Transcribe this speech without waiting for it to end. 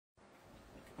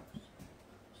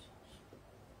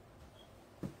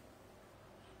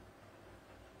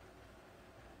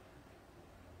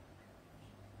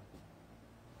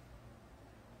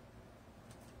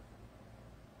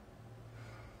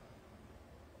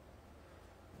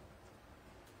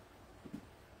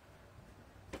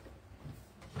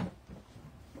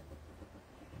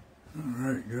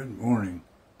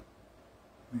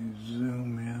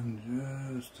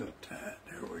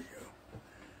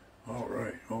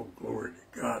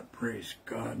Praise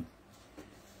God.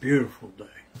 Beautiful day.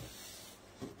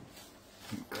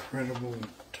 Incredible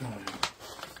time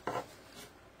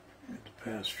in the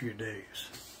past few days.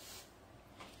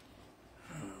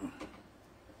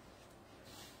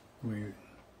 We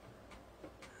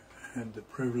had the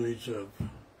privilege of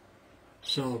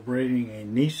celebrating a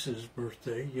niece's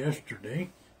birthday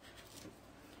yesterday.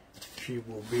 She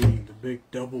will be the big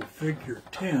double figure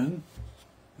 10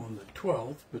 on the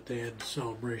 12th, but they had the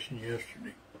celebration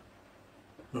yesterday.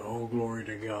 But all glory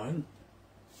to God.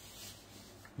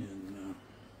 And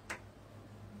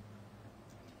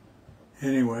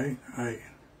anyway,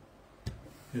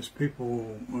 as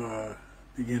people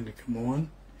begin to come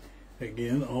on,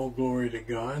 again, all glory to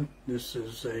God. This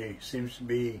is seems to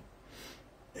be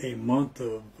a month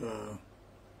of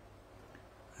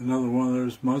another one of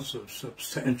those months of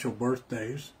substantial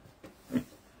birthdays. All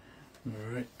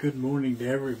right. Good morning to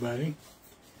everybody.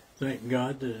 Thank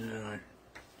God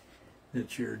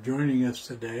that you're joining us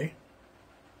today.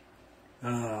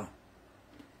 Like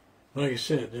I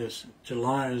said, this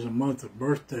July is a month of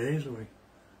birthdays.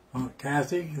 Aunt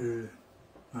Kathy, who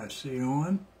I see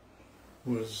on,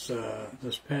 was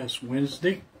this past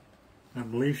Wednesday. I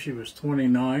believe she was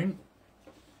 29.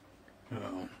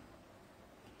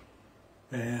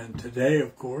 And today,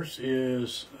 of course,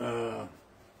 is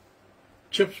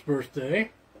Chip's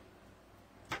birthday.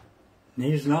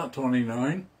 He's not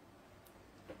 29.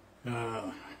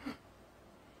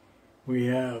 We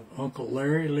have Uncle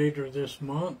Larry later this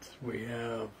month. We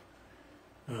have,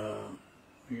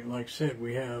 like I said,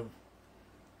 we have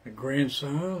a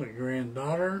grandson, a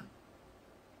granddaughter,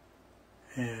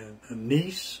 and a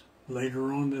niece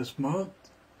later on this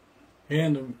month.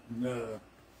 And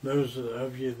those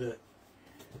of you that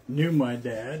knew my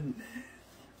dad,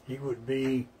 he would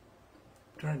be,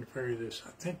 I'm trying to figure this,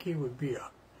 I think he would be,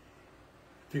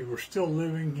 if he were still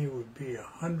living, he would be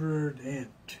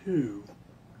 102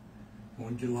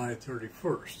 on July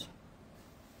 31st.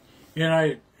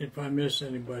 And if I miss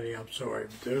anybody, I'm sorry,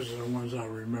 but those are the ones I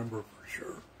remember for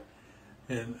sure.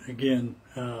 And again,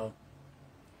 a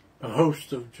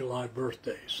host of July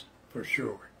birthdays, for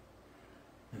sure.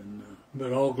 And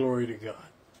but all glory to God.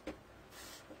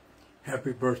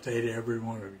 Happy birthday to every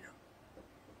one of you.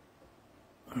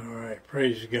 All right,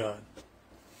 praise God.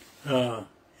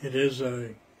 It is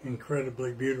an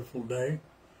incredibly beautiful day.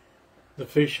 The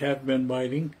fish have been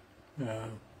biting.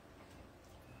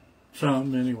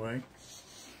 Some, anyway.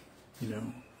 You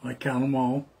know, I count them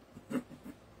all.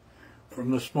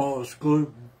 From the smallest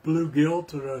bluegill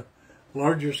to the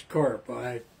largest carp.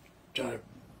 I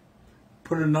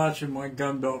put a notch in my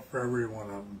gun belt for every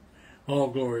one of them. All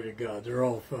glory to God. They're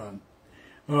all fun.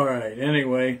 All right,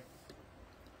 anyway,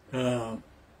 I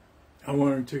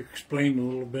wanted to explain a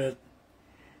little bit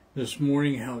this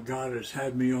morning how God has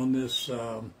had me on this,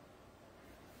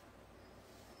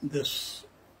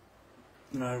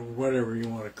 whatever you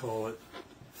want to call it,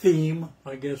 theme,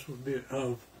 I guess, would be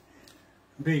of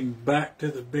being back to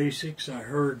the basics. I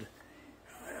heard,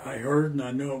 and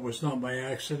I know it was not by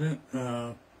accident,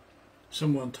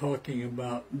 someone talking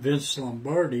about Vince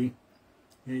Lombardi,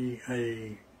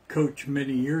 a coach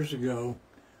many years ago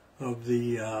of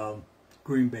the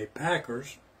Green Bay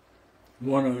Packers,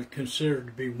 considered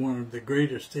to be one of the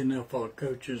greatest NFL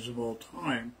coaches of all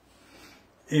time.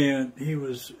 And he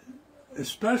was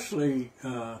especially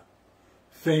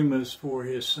famous for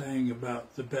his saying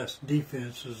about the best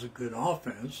defense is a good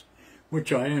offense,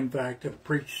 which I, in fact, have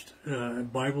preached,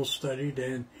 Bible studied,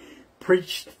 and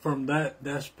preached from that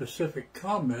specific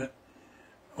comment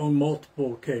on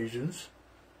multiple occasions.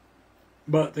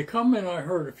 But the comment I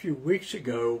heard a few weeks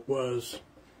ago was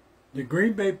the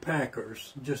Green Bay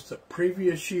Packers, just the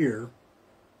previous year,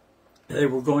 they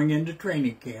were going into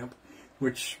training camp,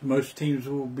 which most teams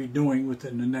will be doing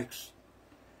within the next,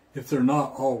 if they're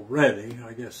not already,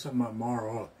 I guess some of them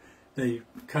are, they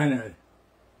kind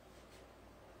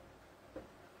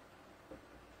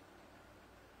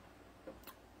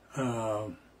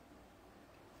of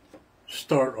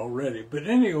start already. But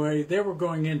anyway, they were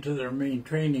going into their main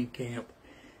training camp,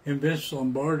 and Vince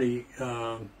Lombardi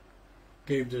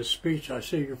gave this speech. I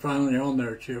see you're finally on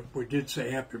there, Chip. We did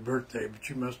say happy birthday, but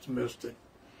you must have missed it.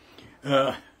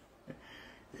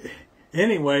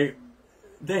 Anyway,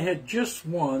 they had just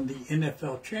won the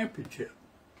NFL championship.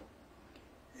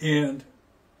 And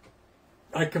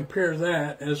I compare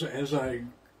that, as I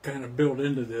kind of build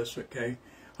into this, okay,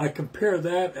 I compare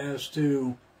that as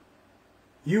to,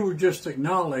 you were just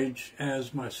acknowledged,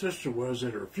 as my sister was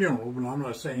at her funeral, but I'm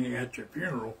not saying at your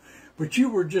funeral, but you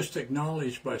were just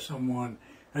acknowledged by someone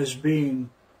as being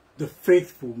the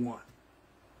faithful one,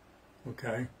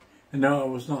 okay? And no, I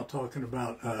was not talking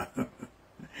about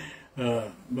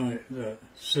The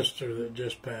sister that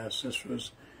just passed. This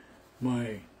was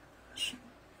my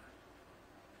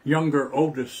younger,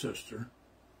 oldest sister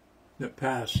that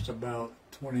passed about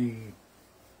 21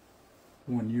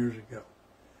 years ago.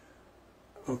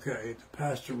 Okay, the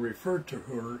pastor referred to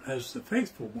her as the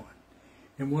faithful one.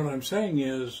 And what I'm saying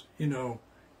is, you know,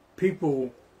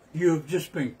 people, you have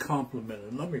just been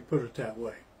complimented. Let me put it that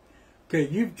way. Okay,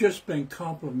 you've just been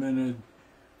complimented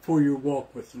for your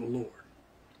walk with the Lord.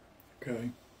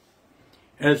 Okay?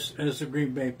 As the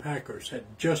Green Bay Packers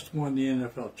had just won the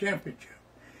NFL championship.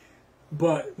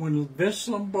 But when Vince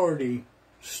Lombardi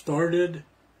started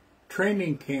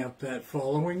training camp that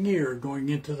following year, going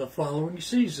into the following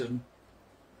season,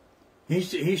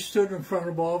 he stood in front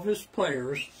of all of his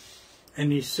players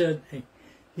and he said,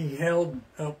 he held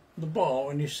up the ball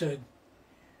and he said,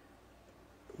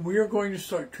 "We are going to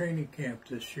start training camp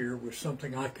this year with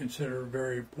something I consider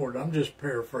very important." I'm just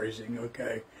paraphrasing,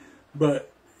 okay?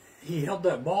 But he held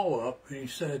that ball up and he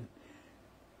said,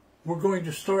 "We're going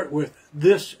to start with,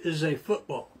 this is a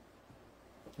football."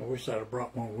 I wish I'd have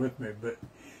brought one with me,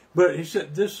 but he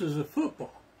said, "This is a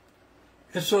football."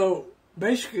 And so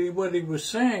basically what he was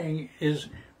saying is,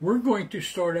 we're going to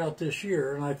start out this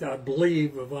year, and I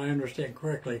believe, if I understand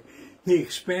correctly, he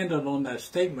expanded on that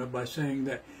statement by saying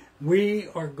that we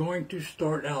are going to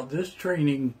start out this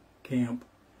training camp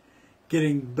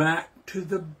getting back to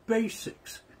the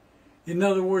basics. In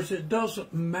other words, it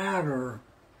doesn't matter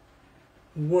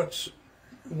what's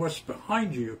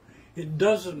behind you. It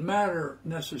doesn't matter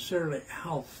necessarily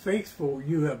how faithful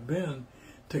you have been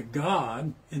to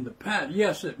God in the past.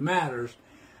 Yes, it matters,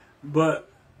 but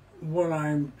what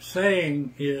I'm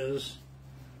saying is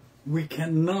we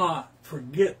cannot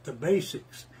forget the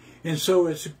basics. And so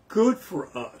it's good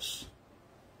for us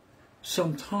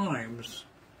sometimes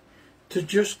to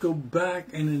just go back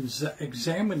and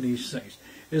examine these things.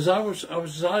 As I was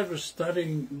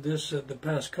studying this the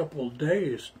past couple of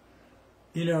days,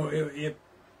 you know,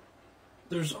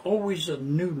 there's always a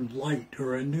new light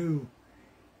or a new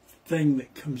thing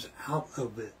that comes out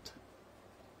of it.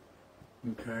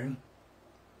 Okay?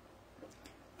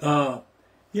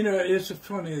 You know, it's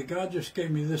funny that God just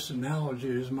gave me this analogy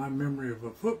as my memory of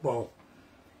a football.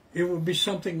 It would be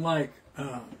something like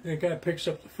the guy picks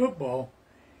up the football,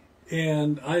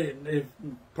 and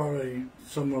probably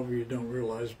some of you don't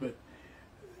realize, but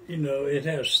you know, it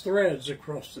has threads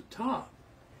across the top.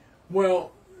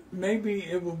 Well, maybe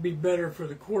it would be better for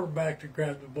the quarterback to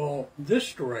grab the ball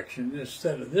this direction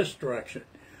instead of this direction.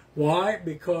 Why?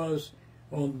 Because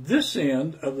on this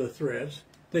end of the threads,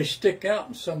 they stick out,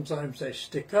 and sometimes they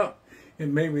stick up,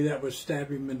 and maybe that would stab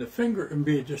him in the finger and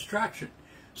be a distraction.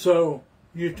 So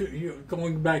you're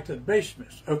going back to the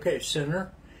basics. Okay,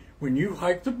 center, when you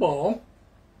hike the ball,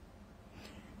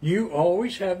 you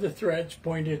always have the threads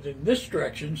pointed in this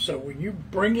direction, so when you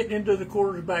bring it into the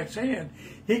quarterback's hand,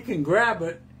 he can grab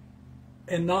it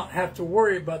and not have to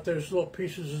worry about those little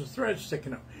pieces of thread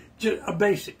sticking up. Just a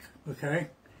basic, okay?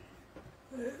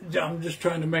 I'm just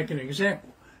trying to make an example.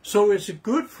 So it's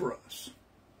good for us.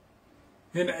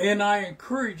 And I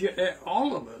encourage you,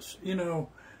 all of us, you know,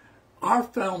 our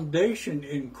foundation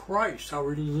in Christ, our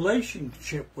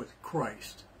relationship with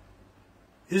Christ,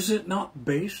 is it not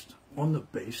based on the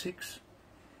basics?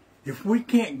 If we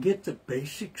can't get the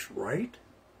basics right,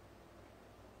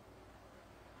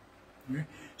 okay,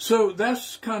 so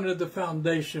that's kind of the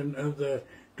foundation of the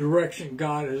direction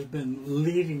God has been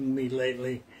leading me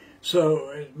lately.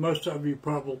 So most of you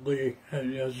probably,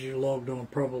 as you logged on,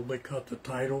 probably caught the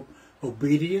title,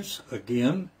 Obedience,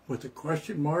 again, with a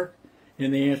question mark,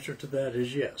 and the answer to that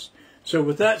is yes. So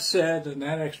with that said, and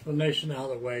that explanation out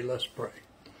of the way, let's pray.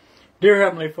 Dear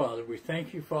Heavenly Father, we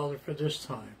thank you, Father, for this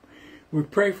time. We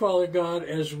pray, Father God,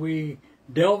 as we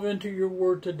delve into your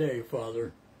word today,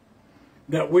 Father,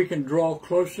 that we can draw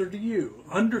closer to you,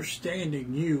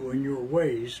 understanding you and your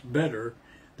ways better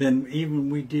than even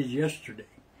we did yesterday.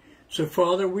 So,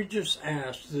 Father, we just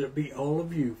ask that it be all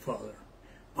of you, Father.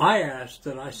 I ask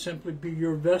that I simply be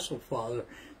your vessel, Father,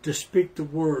 to speak the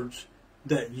words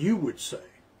that you would say.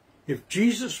 If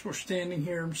Jesus were standing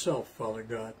here himself, Father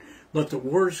God, let the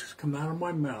words come out of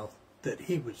my mouth that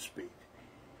he would speak.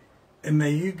 And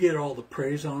may you get all the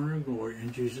praise, honor, and glory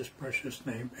in Jesus' precious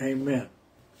name. Amen.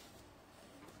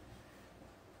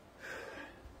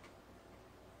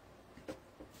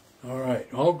 All right.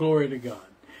 All glory to God.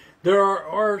 There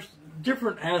are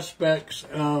different aspects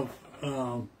of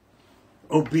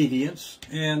obedience,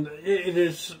 and it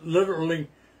is literally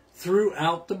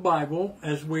throughout the Bible.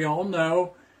 As we all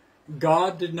know,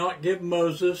 God did not give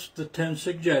Moses the 10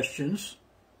 suggestions.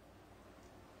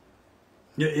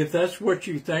 If that's what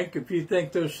you think, if you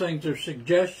think those things are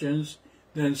suggestions,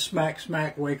 then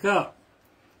smack, wake up.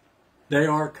 They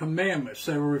are commandments.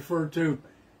 They were referred to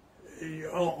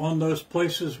on those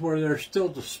places where they're still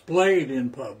displayed in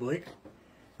public.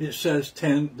 It says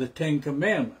the 10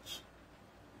 Commandments.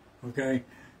 Okay?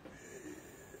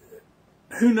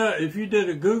 Who knows, if you did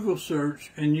a Google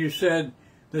search and you said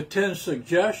the 10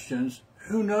 suggestions,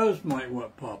 who knows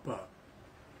what pop up?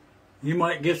 You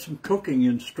might get some cooking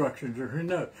instructions, or who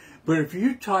knows. But if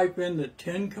you type in the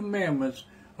 10 Commandments,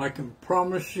 I can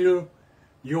promise you,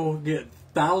 you'll get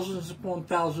thousands upon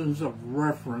thousands of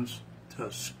reference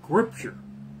to Scripture.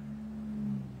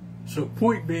 So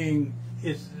point being,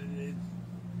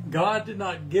 God did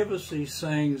not give us these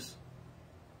things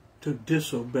to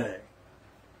disobey.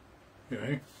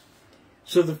 Okay?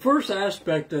 So the first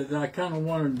aspect that I kind of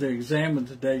wanted to examine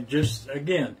today, just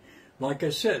again, like I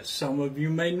said, some of you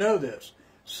may know this.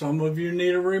 Some of you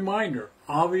need a reminder.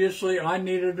 Obviously, I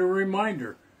needed a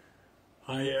reminder.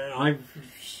 I'm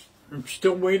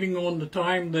still waiting on the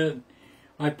time that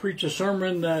I preach a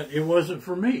sermon that it wasn't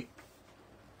for me.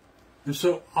 And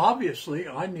so, obviously,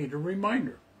 I need a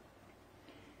reminder.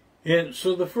 And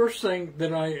so the first thing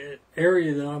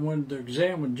area that I wanted to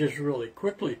examine just really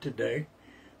quickly today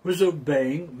was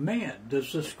obeying man.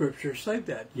 Does the Scripture say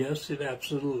that? Yes, it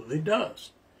absolutely does.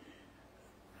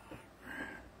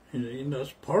 You know,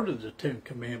 it's part of the 10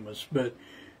 Commandments, but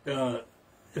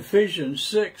Ephesians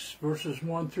 6, verses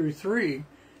 1 through 3,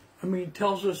 I mean,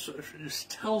 tells us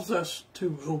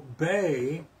to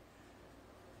obey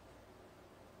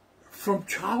from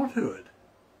childhood.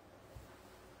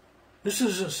 This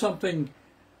isn't something,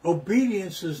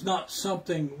 obedience is not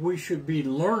something we should be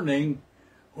learning,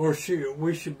 or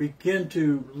we should begin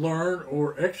to learn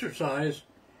or exercise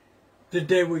the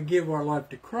day we give our life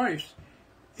to Christ.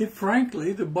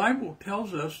 Frankly, the Bible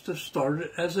tells us to start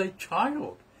it as a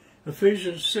child.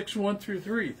 Ephesians 6, 1 through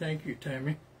 3. Thank you,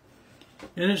 Tammy.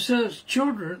 And it says,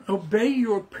 children, obey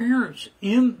your parents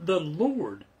in the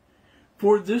Lord,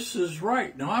 for this is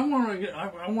right. Now, I want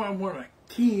to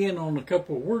key in on a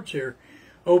couple of words here.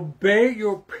 Obey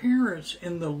your parents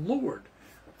in the Lord.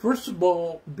 First of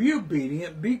all, be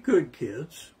obedient, be good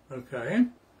kids, okay?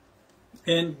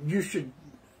 And you should,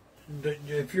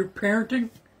 if you're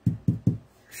parenting,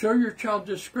 show your child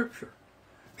the Scripture.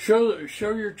 Show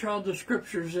your child the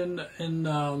Scriptures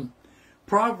in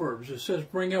Proverbs. It says,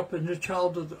 "Bring up in the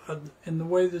child in the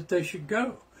way that they should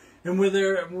go, and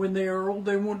when they are old,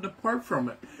 they won't depart from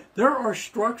it." There are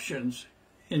instructions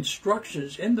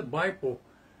in the Bible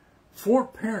for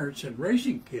parents in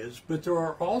raising kids, but there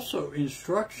are also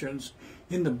instructions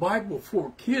in the Bible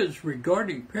for kids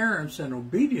regarding parents and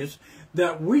obedience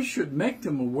that we should make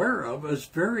them aware of as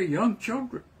very young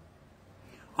children.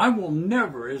 I will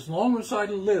never, as long as I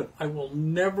live, I will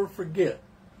never forget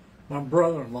my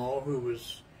brother-in-law who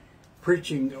was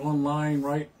preaching online,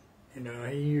 right? You know,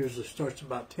 he usually starts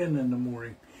about 10 in the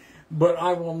morning. But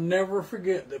I will never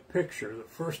forget the picture, the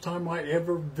first time I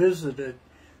ever visited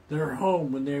their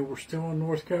home when they were still in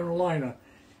North Carolina.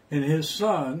 And his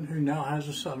son, who now has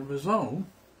a son of his own,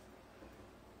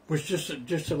 was just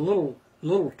a little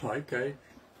tyke. I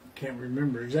can't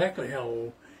remember exactly how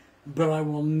old. But I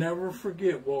will never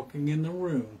forget walking in the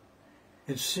room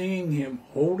and seeing him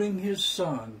holding his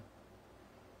son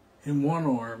in one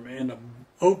arm and an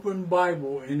open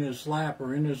Bible in his lap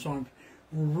or in his arms,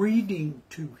 reading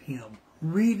to him,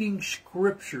 reading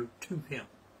Scripture to him.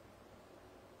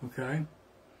 Okay?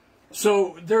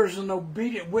 So there's an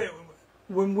obedient,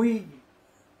 when we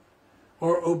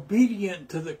are obedient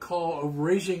to the call of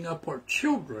raising up our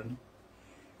children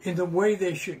in the way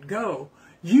they should go,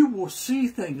 you will see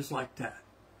things like that.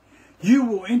 You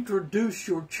will introduce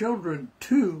your children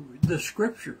to the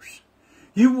Scriptures.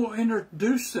 You will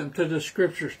introduce them to the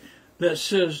Scriptures that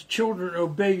says, children,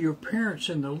 obey your parents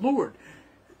in the Lord.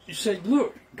 You say,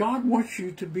 look, God wants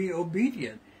you to be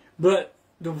obedient. But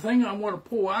the thing I want to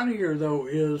pull out of here, though,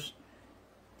 is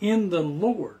in the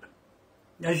Lord.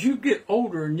 As you get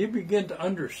older and you begin to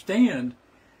understand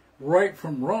right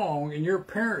from wrong, and your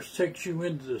parents takes you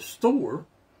into the store,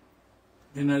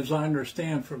 and as I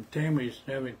understand from Tammy's,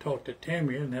 having talked to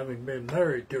Tammy and having been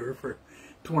married to her for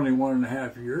 21 and a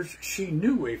half years, she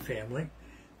knew a family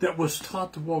that was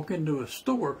taught to walk into a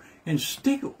store and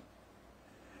steal.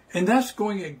 And that's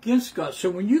going against God. So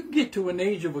when you get to an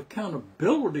age of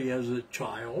accountability as a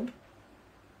child,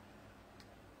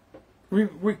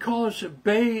 we call it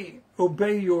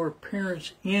obey your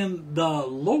parents in the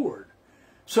Lord.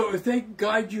 So if they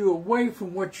guide you away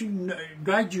from what you know,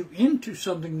 guide you into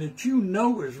something that you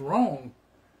know is wrong,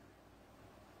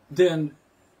 then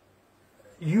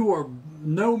you are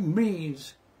no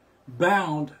means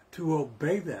bound to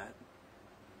obey that.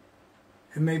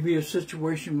 It may be a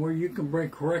situation where you can bring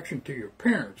correction to your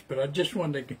parents, but I just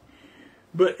wanted to,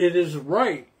 but it is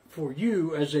right for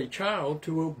you as a child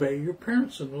to obey your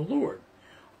parents in the Lord.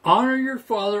 Honor your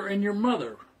father and your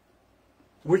mother,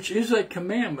 which is a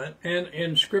commandment,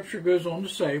 and Scripture goes on to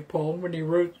say, Paul, when he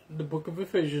wrote the book of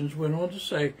Ephesians, went on to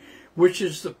say, which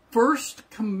is the first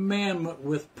commandment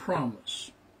with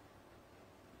promise,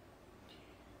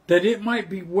 that it might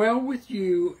be well with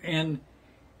you and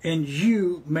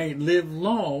you may live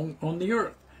long on the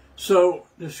earth. So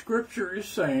the Scripture is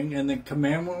saying, and the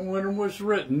commandment when it was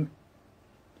written,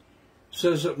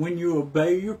 says that when you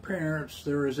obey your parents,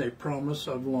 there is a promise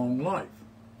of long life.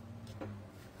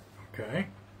 Okay?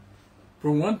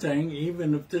 For one thing,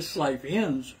 even if this life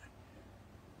ends,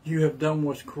 you have done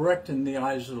what's correct in the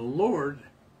eyes of the Lord,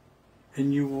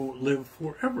 and you will live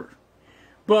forever.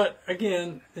 But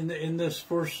again, in this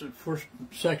first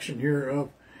section here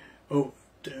of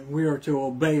we are to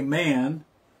obey man,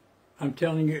 I'm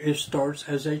telling you, it starts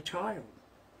as a child.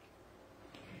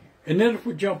 And then if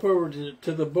we jump over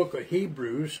to the book of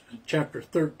Hebrews, chapter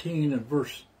 13 and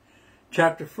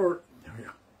chapter 4,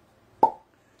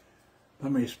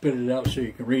 let me spit it out so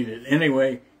you can read it.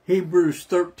 Anyway, Hebrews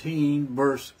 13,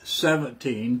 verse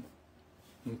 17.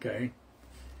 Okay.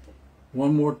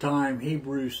 One more time,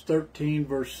 Hebrews 13,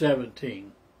 verse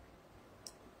 17.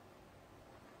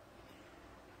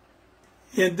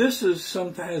 And this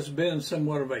has been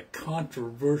somewhat of a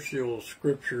controversial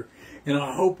scripture, and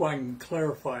I hope I can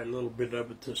clarify a little bit of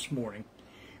it this morning.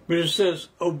 But it says,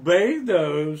 obey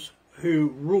those who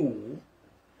rule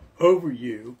over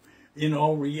you. In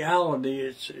all reality,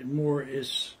 it's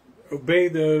obey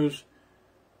those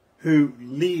who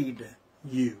lead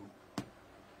you.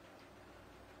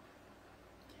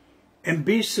 And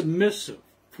be submissive,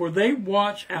 for they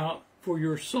watch out for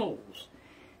your souls.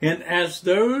 And as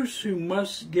those who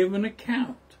must give an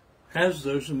account.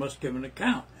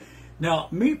 Now,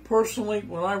 me personally,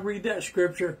 when I read that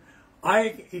scripture,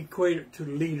 I equate it to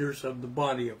leaders of the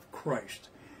body of Christ.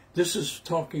 This is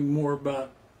talking more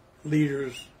about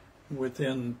leaders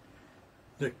within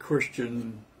the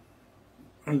Christian,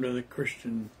 under the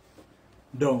Christian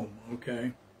dome,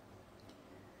 okay?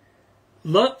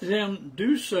 Let them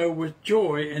do so with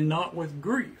joy and not with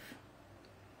grief.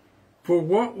 For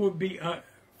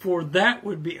that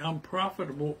would be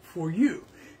unprofitable for you.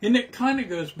 And it kind of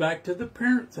goes back to the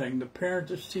parent thing. The parent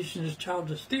is teaching his child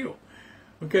to steal.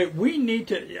 Okay, we need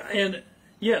to, and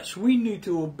yes, we need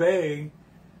to obey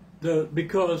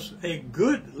because a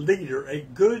good leader, a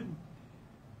good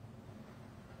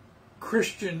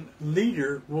Christian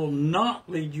leader will not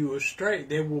lead you astray.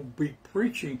 They will be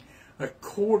preaching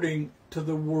according to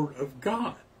the Word of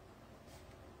God.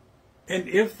 And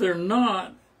if they're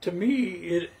not, to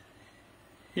me,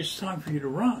 it's time for you to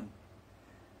run.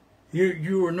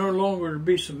 You are no longer to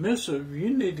be submissive. You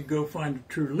need to go find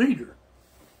a true leader.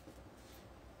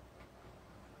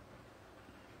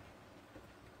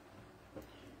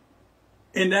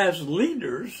 And as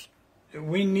leaders,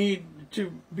 we need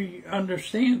to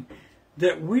understand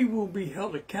that we will be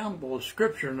held accountable as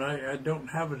Scripture, and I don't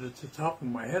have it at the top of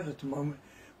my head at the moment,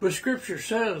 but Scripture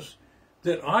says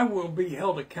that I will be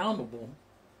held accountable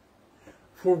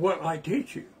for what I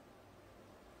teach you,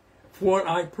 for what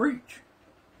I preach.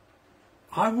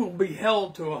 I will be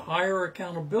held to a higher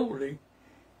accountability,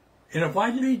 and if I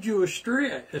lead you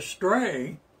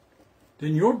astray,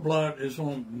 then your blood is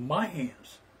on my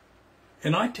hands.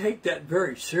 And I take that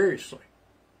very seriously.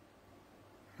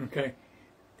 Okay?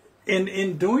 And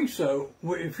in doing so,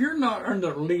 if you're not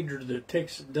under a leader that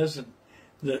doesn't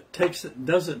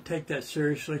take that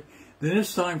seriously, then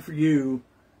it's time for you,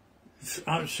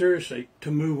 seriously,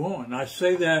 to move on. I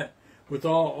say that with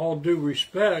all due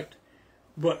respect,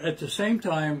 but at the same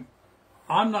time,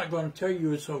 I'm not going to tell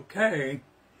you it's okay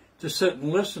to sit and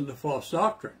listen to false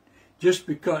doctrine. Just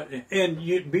because, and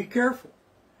you be careful.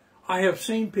 I've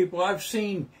seen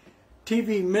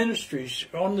TV ministries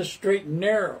on the straight and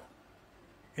narrow,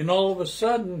 and all of a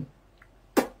sudden,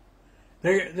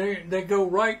 they go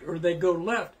right or they go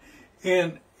left,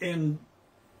 and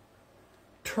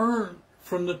turn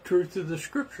from the truth of the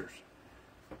Scriptures.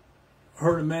 I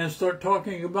heard a man start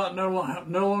talking about no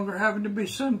longer having to be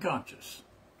sin conscious,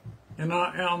 and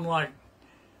I'm like,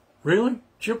 really?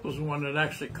 Chip was the one that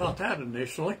actually caught that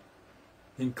initially.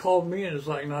 And called me and was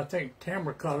like, and I think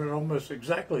Tamara caught it almost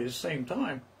exactly the same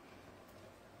time.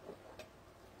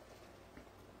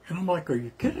 And I'm like, are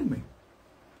you kidding me?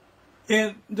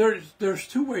 And there's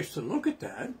two ways to look at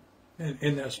that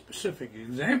in that specific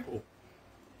example.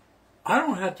 I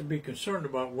don't have to be concerned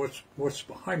about what's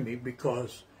behind me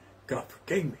because God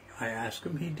forgave me. I asked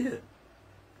him, he did.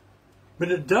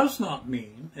 But it does not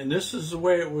mean, and this is the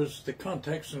way it was, the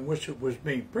context in which it was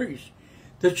being preached,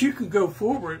 that you can go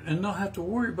forward and not have to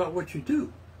worry about what you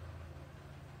do.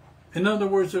 In other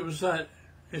words, it was that,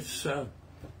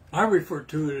 I refer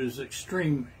to it as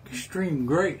extreme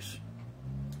grace.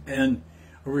 And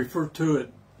I refer to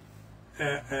it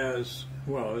as,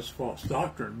 well, it's false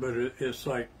doctrine, but it's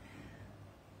like,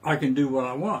 I can do what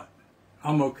I want.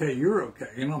 I'm okay, you're okay.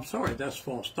 And I'm sorry, that's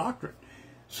false doctrine.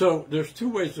 So there's two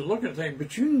ways to look at things,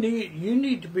 but you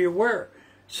need to be aware.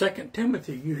 2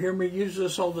 Timothy, you hear me use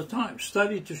this all the time.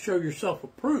 Study to show yourself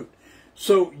approved.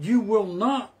 So you will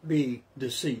not be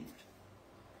deceived.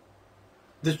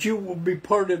 That you will be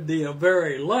part of the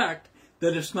very elect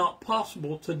that it's not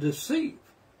possible to deceive.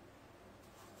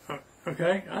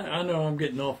 Okay? I know I'm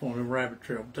getting off on a rabbit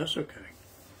trail, but that's okay.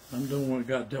 I'm doing what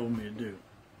God told me to do.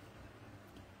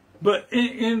 But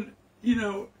you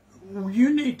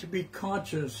need to be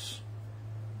conscious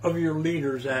of your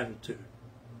leader's attitude.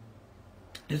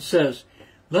 It says,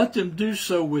 let them do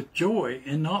so with joy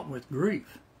and not with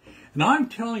grief. And I'm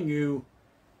telling you,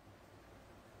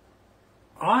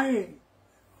 I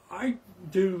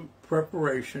do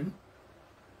preparation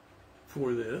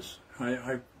for this.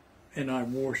 I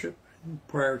worship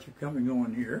prior to coming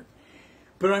on here.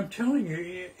 But I'm telling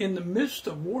you, in the midst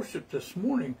of worship this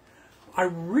morning, I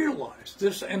realized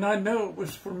this, and I know it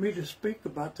was for me to speak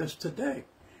about this today.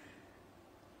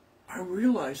 I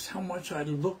realized how much I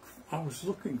was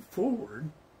looking forward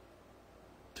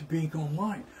to being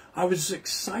online. I was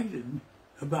excited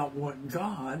about what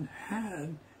God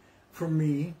had for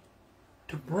me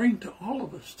to bring to all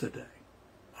of us today.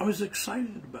 I was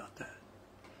excited about that.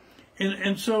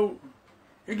 And so,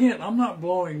 again, I'm not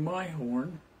blowing my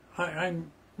horn.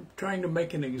 I'm trying to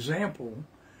make an example.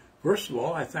 First of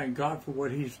all, I thank God for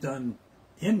what He's done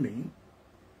in me,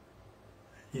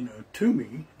 to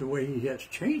me, the way He has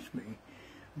changed me.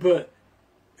 But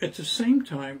at the same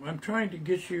time, I'm trying to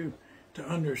get you to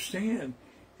understand,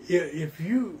 if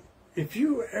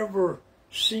you ever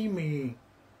see me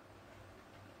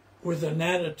with an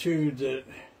attitude that,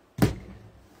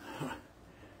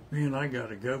 man, I got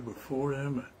to go before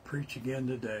them and preach again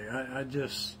today. I'm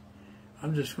just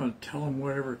going to tell them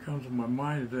whatever comes to my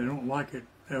mind. If they don't like it,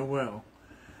 oh well.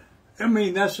 I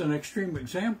mean, that's an extreme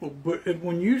example, but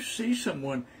when you see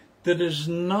someone that is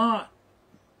not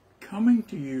coming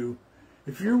to you,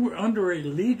 if you're under a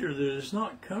leader that is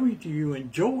not coming to you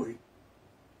in joy,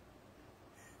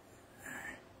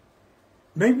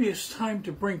 maybe it's time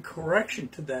to bring correction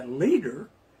to that leader,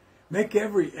 make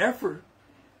every effort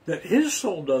that his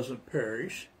soul doesn't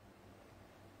perish,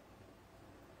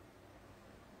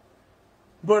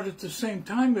 but at the same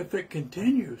time, if it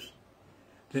continues,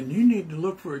 then you need to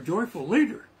look for a joyful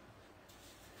leader.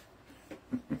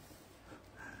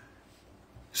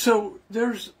 So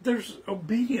there's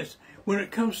obedience. When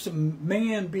it comes to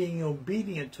man being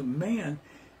obedient to man,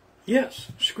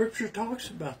 yes, Scripture talks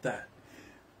about that.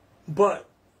 But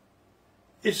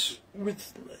it's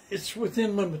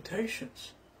within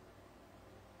limitations.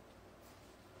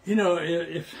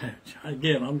 If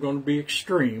again, I'm going to be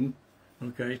extreme,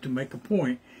 okay, to make a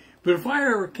point. But if I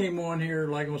ever came on here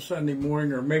like on Sunday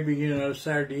morning or maybe,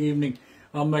 Saturday evening,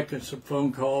 I'm making some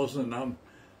phone calls and I'm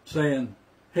saying,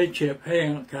 hey Chip, hey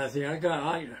Aunt Kathy, I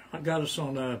got us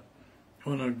on a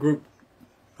group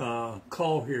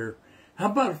call here. How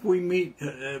about if we meet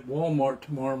at Walmart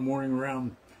tomorrow morning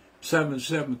around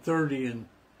 7:30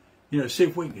 and see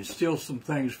if we can steal some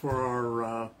things for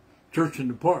our church in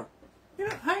the park?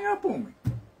 Hang up on me.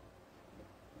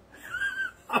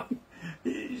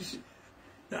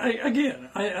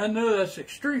 I know that's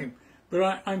extreme,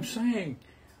 but I'm saying,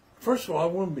 first of all, I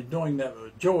wouldn't be doing that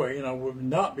with joy, and I would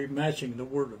not be matching the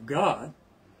Word of God.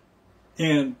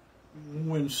 And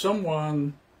when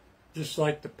someone, just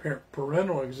like the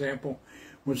parental example,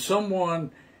 when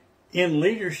someone in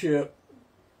leadership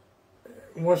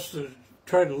wants to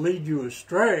try to lead you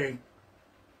astray,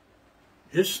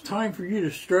 it's time for you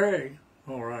to stray,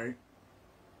 all right.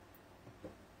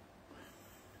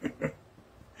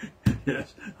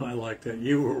 Yes, I like that.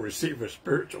 You will receive a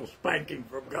spiritual spanking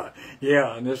from God.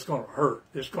 Yeah, and it's going to hurt.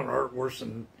 It's going to hurt worse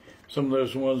than some of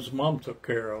those ones Mom took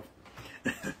care of.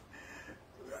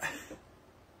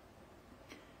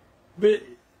 But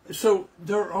so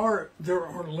there are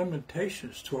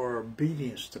limitations to our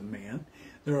obedience to man.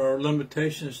 There are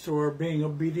limitations to our being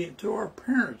obedient to our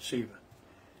parents even.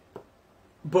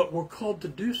 But we're called to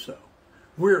do so.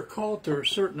 We're called to a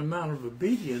certain amount of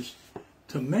obedience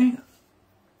to man.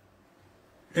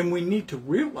 And we need to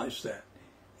realize that.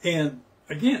 And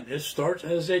again, it starts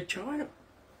as a child.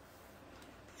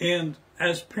 And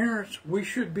as parents, we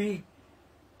should be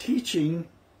teaching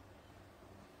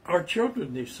our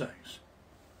children these things.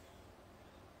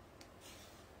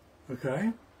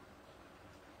 Okay?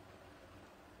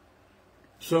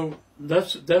 So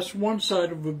that's one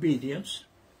side of obedience.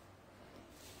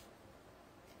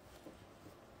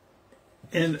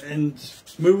 And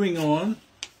moving on,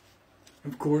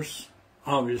 of course,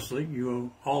 obviously,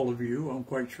 all of you, I'm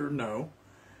quite sure know,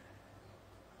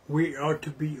 we are to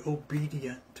be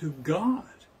obedient to God.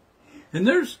 And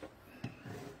there's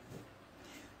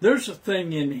a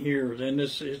thing in here, and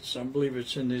I believe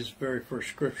it's in these very first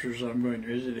scriptures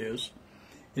in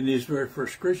these very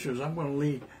first scriptures I'm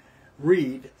going to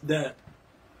read that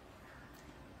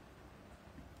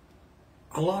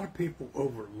a lot of people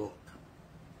overlook.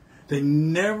 They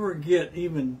never get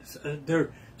even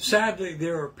sadly,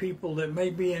 there are people that may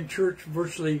be in church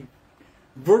virtually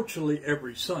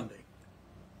every Sunday,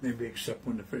 maybe except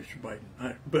when the fish are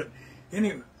biting. But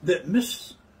anyway, that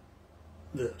miss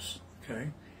this, okay?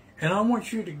 And I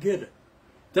want you to get it.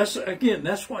 That's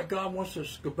why God wants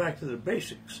us to go back to the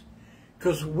basics,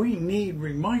 because we need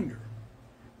reminder.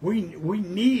 We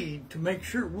need to make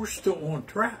sure we're still on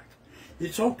track.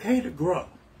 It's okay to grow.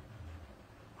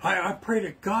 I pray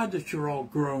to God that you're all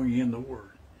growing in the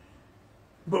Word.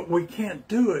 But we can't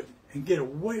do it and get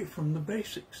away from the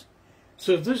basics.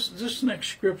 So this next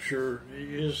scripture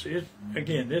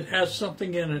it has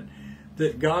something in it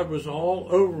that God was all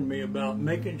over me about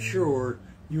making sure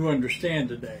you understand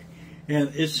today.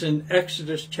 And it's in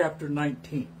Exodus chapter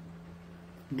 19.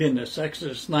 Again, that's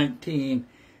Exodus 19,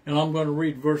 and I'm going to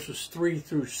read verses 3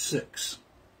 through 6.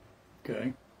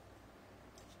 Okay?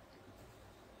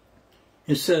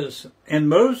 It says, "And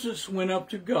Moses went up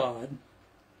to God,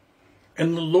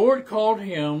 and the Lord called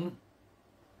him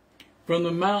from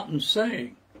the mountain,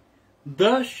 saying,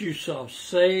 Thus you shall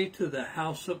say to the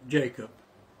house of Jacob,"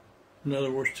 in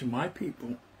other words, to my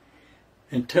people,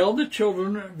 "and tell the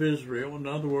children of Israel," in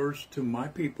other words, to my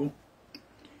people,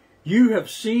 "You have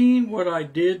seen what I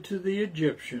did to the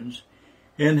Egyptians,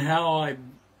 and how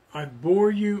I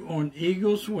bore you on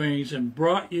eagle's wings and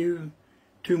brought you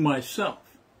to myself."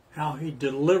 How he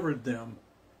delivered them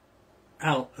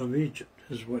out of Egypt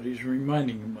is what he's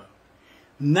reminding them of.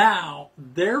 "Now,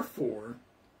 therefore,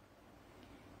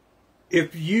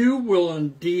 if you will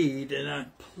indeed,"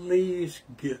 and please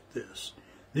get this,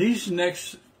 these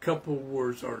next couple of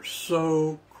words are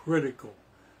so critical.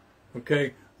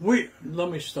 Okay,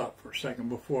 let me stop for a second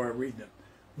before I read them.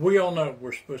 We all know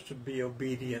we're supposed to be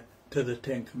obedient to the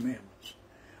 10 Commandments.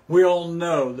 We all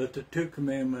know that the 2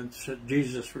 commandments that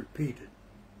Jesus repeated,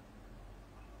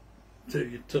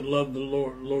 to love the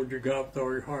Lord your God with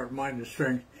all your heart, mind, and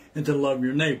strength, and to love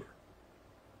your neighbor.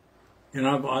 And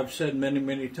I've said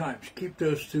many times, keep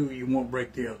those 2, you won't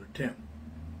break the other 10.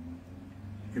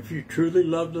 If you truly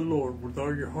love the Lord with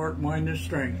all your heart, mind, and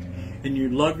strength, and you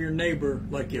love your neighbor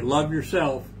like you love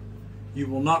yourself, you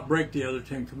will not break the other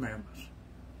 10 commandments.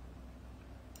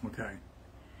 Okay?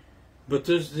 But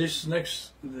this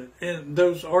next, and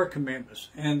those are commandments,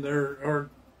 and there are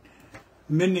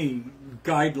many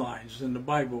guidelines in the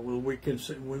Bible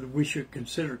whether we should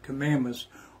consider commandments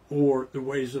or the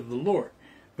ways of the Lord.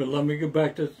 But let me go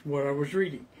back to what I was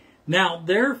reading. "Now,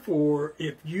 therefore,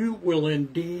 if you will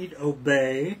indeed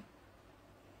obey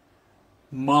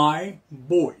my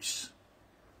voice."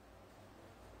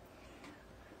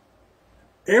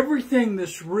 Everything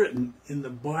that's written in the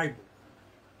Bible,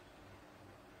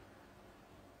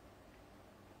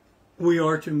 we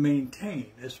are to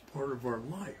maintain as part of our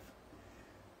life.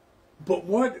 But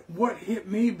what hit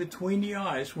me between the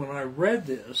eyes when I read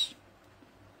this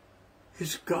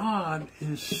is God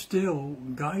is still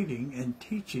guiding and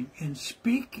teaching and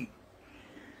speaking.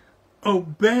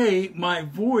 "Obey my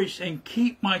voice and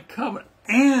keep my covenant,"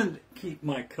 and keep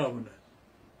my covenant,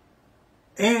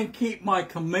 and keep my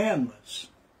commandments.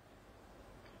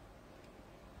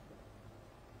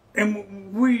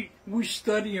 And we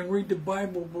study and read the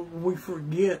Bible, but we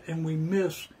forget and we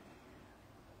miss.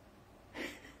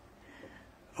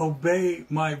 Obey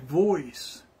my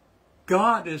voice.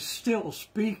 God is still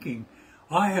speaking.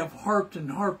 I have harped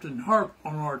and harped and harped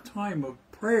on our time of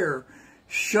prayer.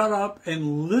 Shut up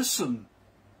and listen.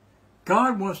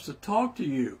 God wants to talk to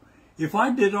you. If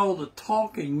I did all the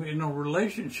talking in a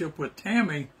relationship with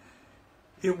Tammy,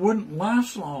 it wouldn't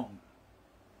last long.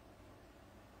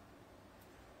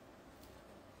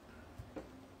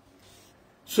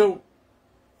 So,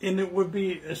 and it would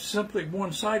be simply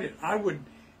one-sided. I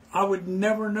would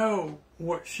never know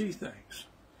what she thinks.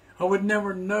 I would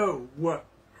never know what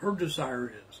her desire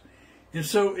is. And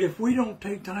so if we don't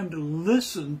take time to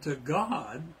listen to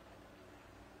God,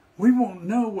 we won't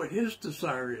know what His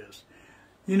desire is.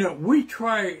 You know, we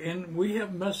try, and we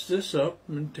have messed this up,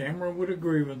 and Tamara would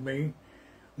agree with me.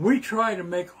 We try to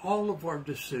make all of our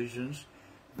decisions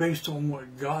based on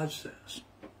what God says.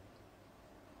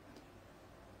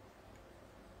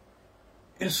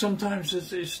 And sometimes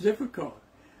it's difficult.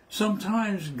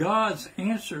 Sometimes God's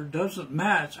answer doesn't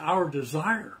match our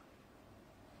desire.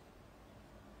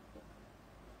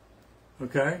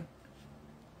 Okay?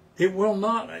 It will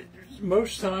not.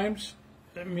 Most times,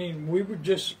 I mean,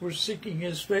 we're seeking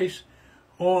His face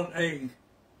on a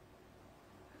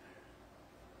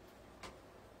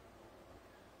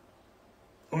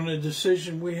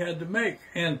decision we had to make.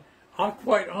 And I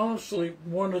quite honestly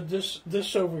wanted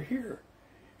this over here.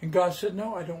 And God said,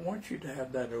 no, I don't want you to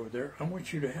have that over there. I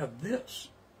want you to have this.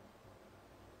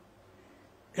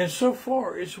 And so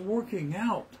far, it's working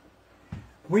out.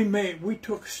 We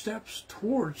took steps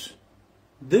towards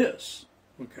this,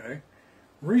 okay,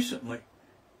 recently.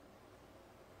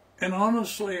 And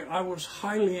honestly, I was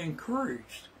highly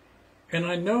encouraged. And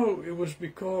I know it was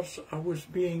because I was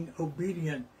being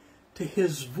obedient to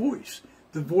His voice,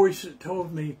 the voice that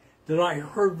told me that I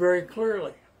heard very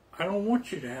clearly, I don't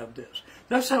want you to have this.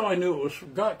 That's how I knew it was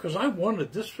from God, because I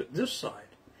wanted this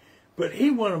side. But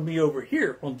He wanted me over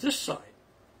here on this side.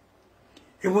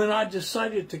 And when I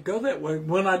decided to go that way,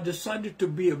 when I decided to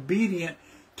be obedient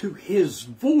to His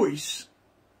voice,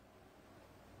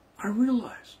 I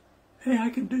realized, hey, I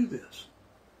can do this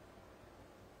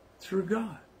through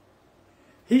God.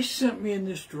 He sent me in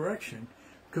this direction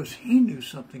because He knew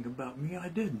something about me I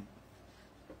didn't.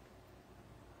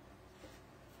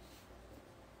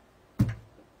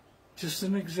 Just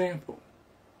an example.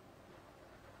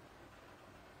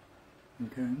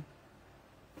 Okay?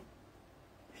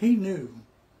 He knew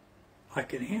I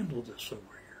could handle this over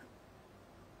here.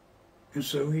 And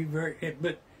so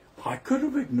but I could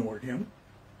have ignored Him.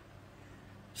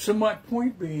 So my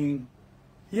point being,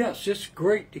 yes, it's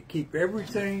great to keep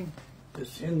everything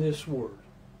that's in this Word.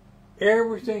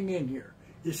 Everything in here.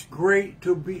 It's great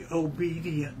to be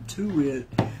obedient to it,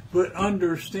 but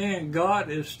understand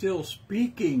God is still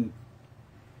speaking.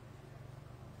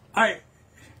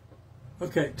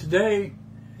 Okay, today,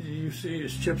 you see,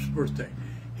 it's Chip's birthday.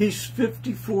 He's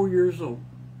 54 years old.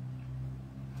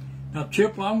 Now,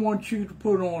 Chip, I want you to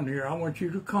put on here, I want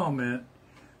you to comment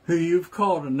who you've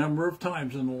called a number of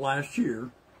times in the last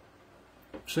year,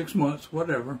 6 months,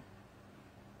 whatever,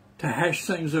 to hash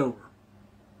things over.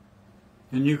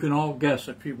 And you can all guess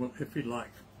if you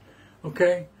like.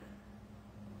 Okay?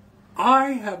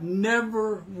 I have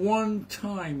never one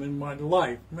time in my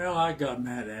life, well, I got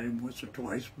mad at him once or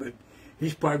twice, but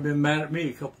he's probably been mad at me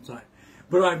a couple times.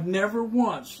 But I've never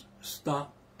once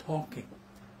stopped talking.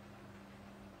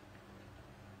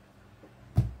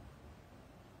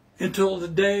 Until the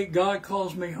day God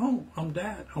calls me home. I'm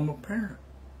Dad. I'm a parent.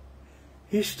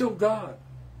 He's still God.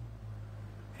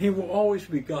 He will always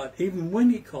be God, even when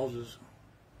He calls us home.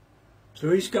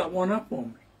 So He's got one up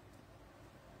on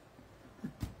me.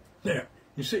 There.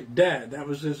 You see, Dad, that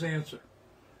was His answer.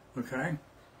 Okay?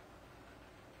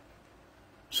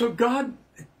 So God,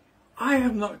 I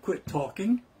have not quit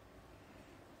talking.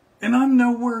 And I'm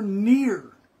nowhere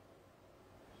near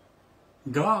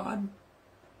God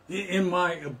in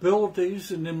my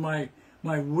abilities and in my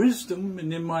wisdom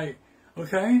and in my,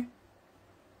 okay?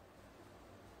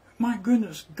 My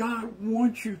goodness, God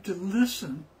wants you to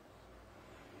listen.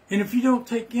 And if you don't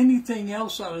take anything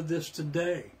else out of this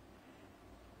today,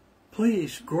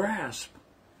 please grasp,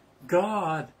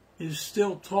 God is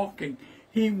still talking.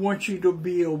 He wants you to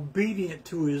be obedient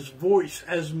to His voice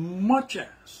as much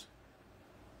as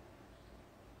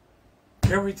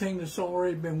everything that's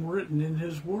already been written in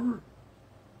His Word.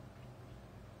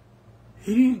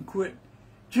 He didn't quit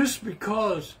just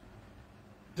because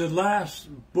the last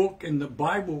book in the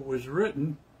Bible was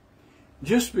written,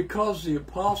 just because the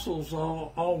apostles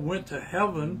all went to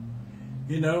heaven,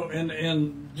 you know,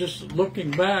 and just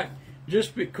looking back,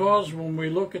 just because when we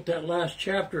look at that last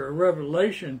chapter of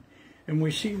Revelation and we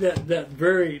see that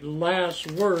very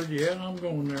last word, yeah, I'm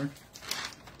going there.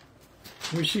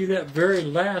 We see that very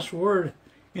last word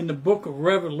in the book of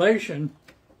Revelation,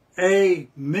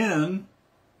 amen,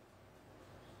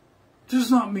 does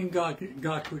not mean God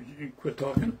quit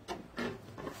talking.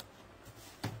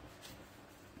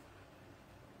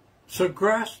 So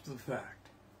grasp the fact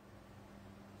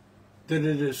that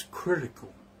it is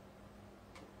critical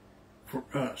for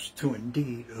us to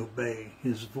indeed obey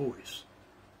His voice.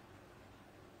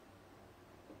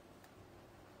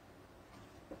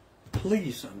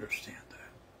 Please understand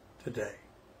that today.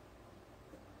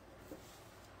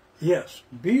 Yes,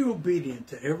 be obedient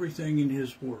to everything in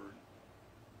His Word.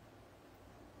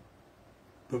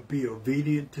 but be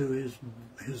obedient to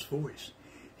his voice.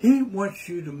 He wants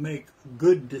you to make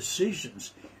good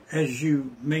decisions as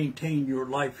you maintain your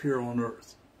life here on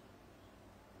earth.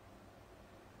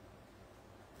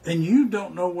 And you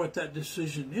don't know what that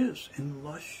decision is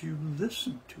unless you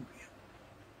listen to him.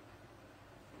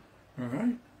 All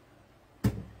right?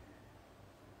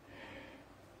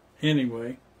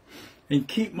 Anyway, and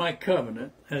keep my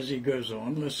covenant, as he goes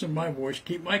on, listen to my voice,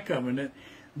 keep my covenant,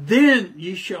 then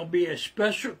ye shall be a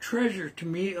special treasure to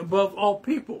me above all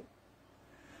people.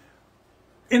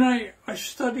 And I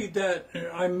studied that,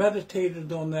 I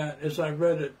meditated on that as I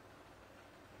read it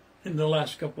in the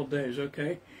last couple of days,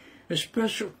 okay? A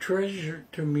special treasure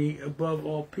to me above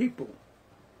all people.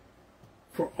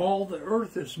 For all the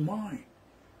earth is mine.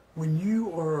 When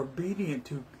you are obedient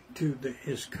to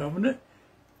his covenant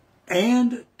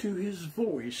and to his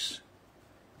voice,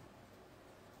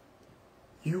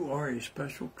 you are a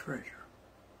special treasure.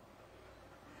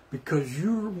 Because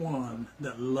you're one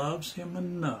that loves him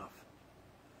enough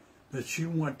that you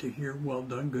want to hear, well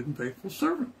done, good and faithful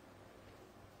servant.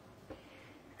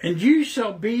 And you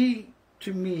shall be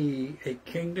to me a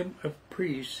kingdom of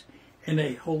priests and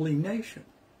a holy nation.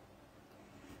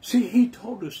 See, he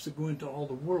told us to go into all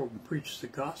the world and preach the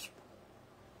gospel.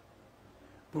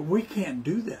 But we can't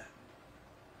do that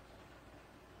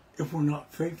if we're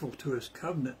not faithful to his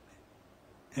covenant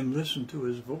and listen to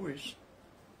his voice.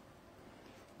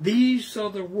 These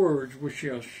are the words which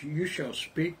you shall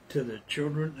speak to the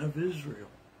children of Israel.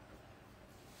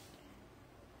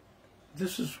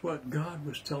 This is what God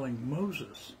was telling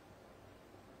Moses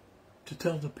to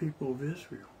tell the people of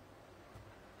Israel.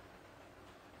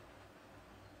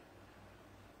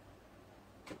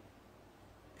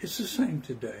 It's the same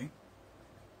today.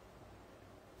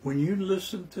 When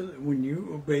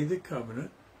you obey the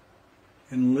covenant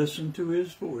and listen to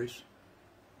his voice,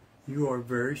 you are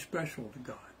very special to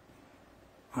God.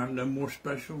 I'm no more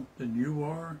special than you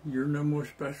are. You're no more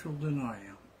special than I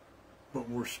am. But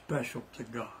we're special to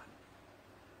God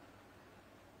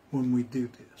when we do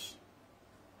this.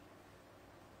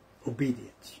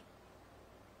 Obedience.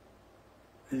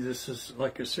 And this is,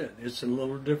 like I said, it's a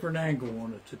little different angle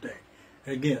on it today.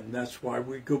 Again, that's why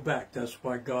we go back. That's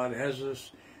why God has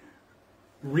us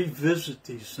revisit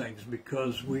these things,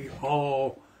 because we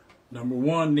all, number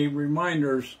one, need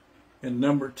reminders, and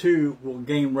number two, will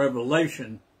gain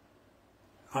revelation.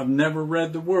 I've never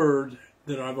read the word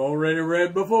that I've already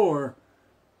read before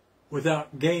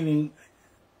without gaining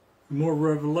more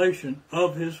revelation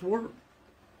of his word.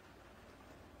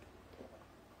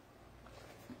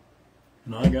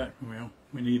 And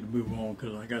we need to move on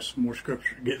because I got some more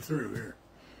scripture to get through here.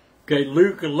 Okay,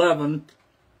 Luke 11.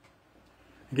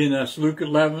 Again, that's Luke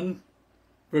 11,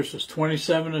 verses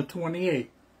 27 and 28.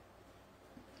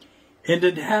 And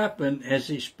it happened, as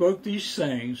he spoke these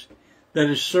things, that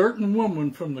a certain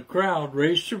woman from the crowd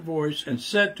raised her voice and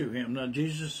said to him, now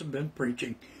Jesus had been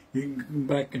preaching. You can come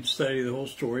back and study the whole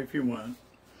story if you want.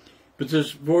 But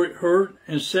this voice heard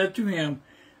and said to him,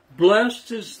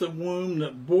 blessed is the womb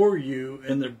that bore you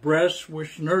and the breasts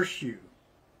which nursed you.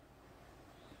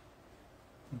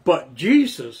 But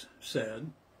Jesus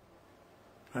said,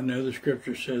 I know the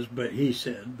scripture says, but he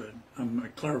said, but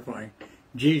I'm clarifying,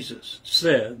 Jesus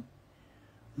said,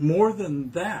 more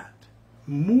than that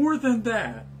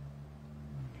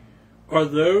are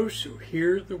those who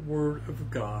hear the word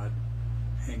of God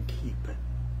and keep it.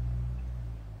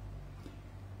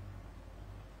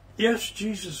 Yes,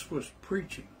 Jesus was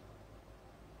preaching,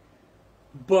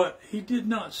 but he did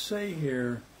not say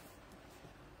here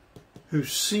who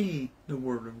see the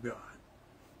word of God.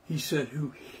 He said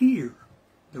who hear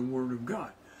the word of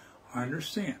God. I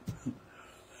understand.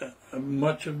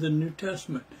 Much of the New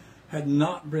Testament had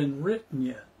not been written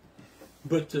yet,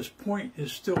 but this point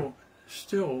is still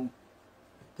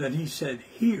that he said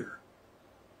hear.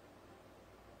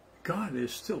 God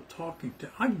is still talking to.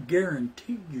 I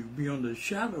guarantee you, beyond a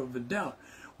shadow of a doubt,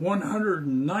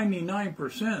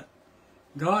 199%,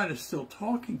 God is still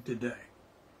talking today.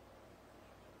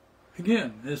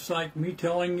 Again, it's like me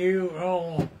telling you,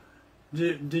 oh,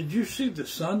 did you see the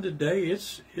sun today?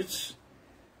 It's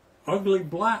ugly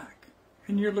black.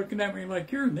 And you're looking at me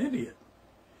like you're an idiot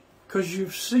because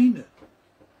you've seen it.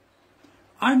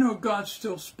 I know God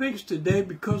still speaks today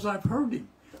because I've heard him.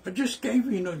 I just gave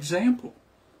you an example.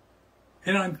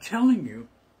 And I'm telling you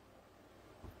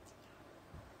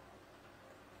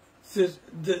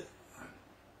that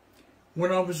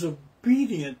when I was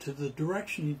obedient to the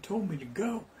direction he told me to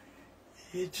go,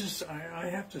 it just, I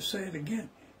have to say it again,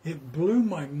 it blew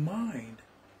my mind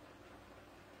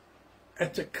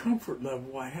at the comfort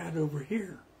level I had over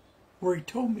here, where he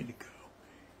told me to go,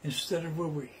 instead of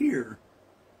over here,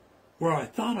 where I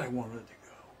thought I wanted to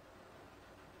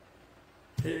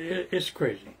go. It's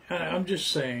crazy. I'm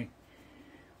just saying,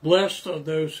 blessed are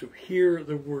those who hear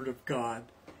the word of God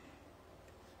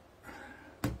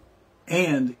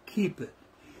and keep it.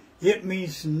 It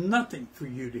means nothing for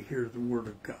you to hear the word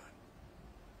of God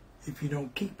if you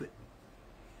don't keep it.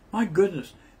 My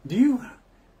goodness,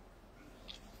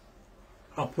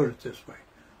 I'll put it this way.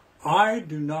 I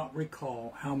do not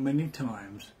recall how many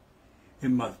times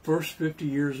in my first 50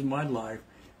 years of my life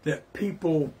that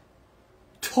people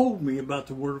told me about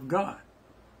the Word of God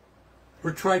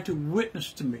or tried to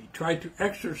witness to me, tried to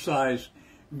exercise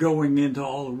going into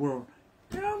all the world.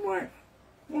 And I'm like,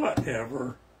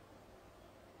 whatever.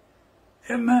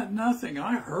 It meant nothing.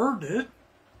 I heard it.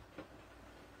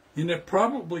 And it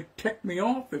probably ticked me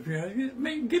off. If you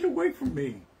man, get away from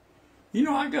me. You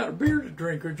know, I got a beer to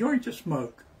drink or a joint to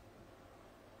smoke.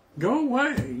 Go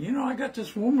away. You know, I got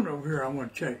this woman over here I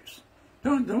want to chase.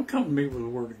 Don't come to me with the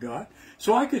Word of God.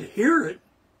 So I could hear it,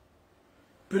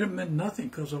 but it meant nothing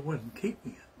because I wasn't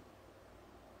keeping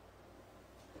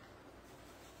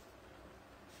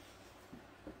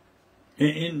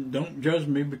it. And don't judge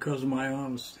me because of my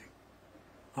honesty.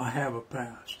 I have a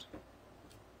past.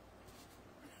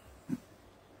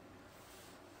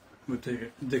 But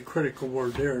the critical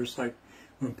word there is like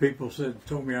when people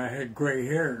told me I had gray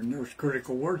hair, and there was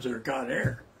critical words there, got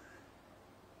hair.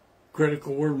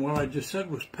 Critical word in what I just said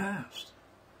was past.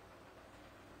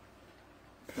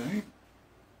 Okay?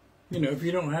 You know, if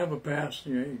you don't have a past,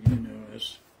 you know,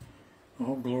 it's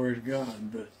all glory to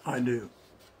God, but I do.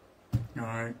 All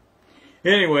right?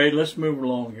 Anyway, let's move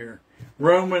along here.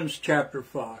 Romans chapter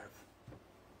 5.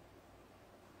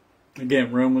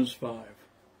 Again, Romans 5.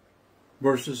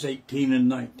 Verses 18 and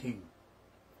 19.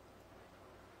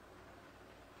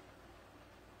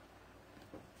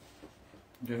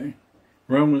 Okay?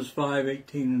 Romans 5,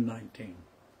 18 and 19.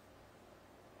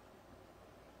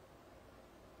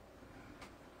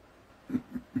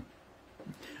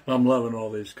 I'm loving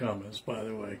all these comments, by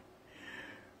the way.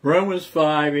 Romans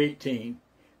 5, 18.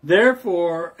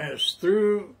 Therefore, as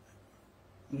through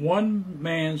one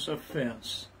man's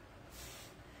offense,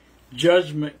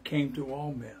 judgment came to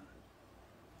all men.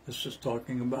 This is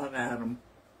talking about Adam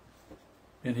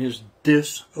and his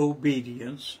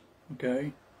disobedience,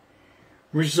 okay,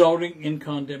 resulting in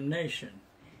condemnation.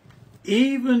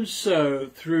 Even so,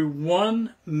 through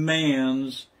one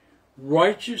man's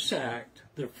righteous act,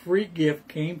 the free gift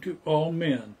came to all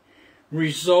men,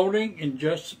 resulting in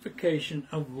justification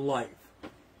of life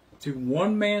through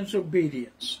one man's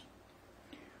obedience.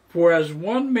 For as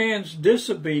one man's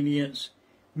disobedience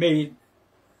made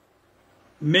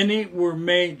many were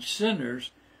made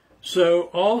sinners, so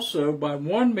also by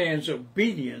one man's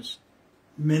obedience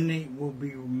many will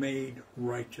be made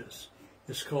righteous.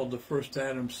 It's called the first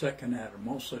Adam, second Adam.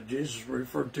 Also, Jesus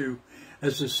referred to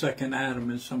as the second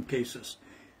Adam in some cases.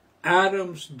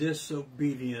 Adam's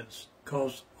disobedience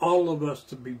caused all of us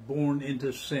to be born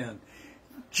into sin.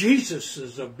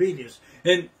 Jesus' obedience.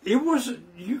 And it wasn't,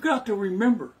 you got to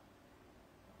remember,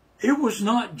 it was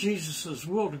not Jesus'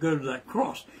 will to go to that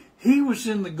cross. He was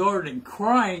in the garden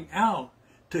crying out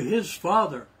to his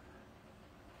Father.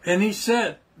 And he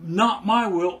said, not my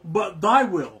will, but thy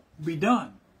will be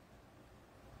done.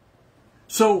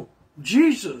 So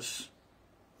Jesus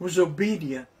was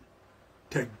obedient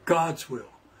to God's will.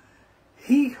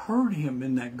 He heard him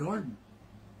in that garden.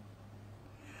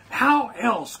 How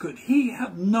else could he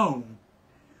have known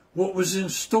what was in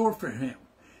store for him?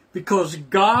 Because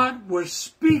God was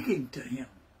speaking to him.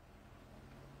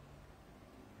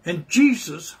 And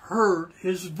Jesus heard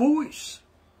his voice.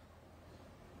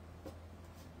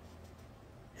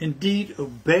 Indeed,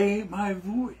 obey my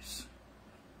voice.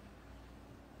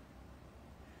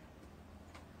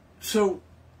 So,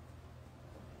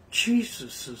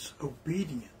 Jesus'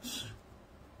 obedience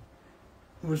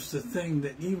was the thing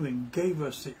that even gave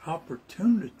us the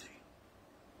opportunity.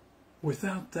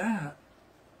 Without that,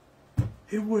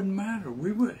 it wouldn't matter.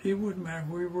 It wouldn't matter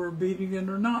if we were obedient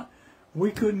or not.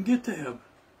 We couldn't get to heaven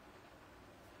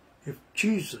if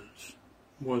Jesus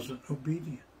wasn't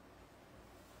obedient.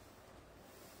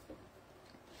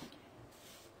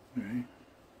 Right?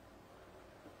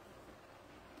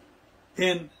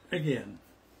 And again,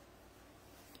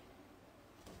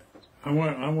 I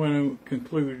want to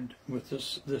conclude with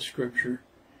this scripture,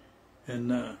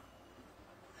 and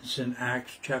it's in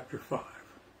Acts chapter 5.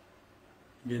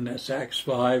 Again, that's Acts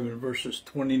 5 and verses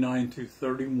 29 through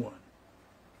 31.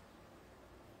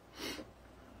 It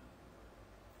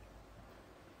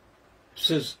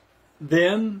says,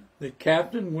 Then the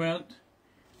captain went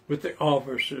with the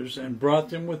officers and brought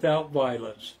them without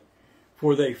violence,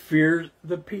 for they feared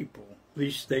the people,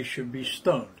 least they should be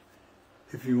stoned.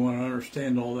 If you want to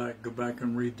understand all that, go back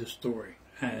and read the story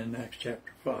in Acts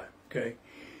chapter 5. Okay?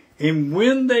 And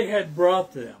when they had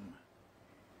brought them,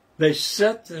 they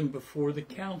set them before the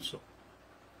council.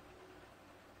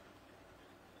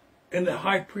 And the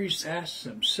high priest asked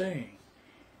them, saying,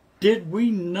 Did we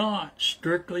not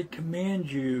strictly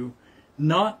command you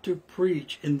not to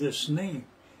preach in this name?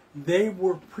 They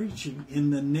were preaching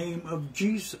in the name of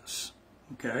Jesus.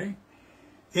 Okay?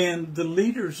 And the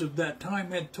leaders of that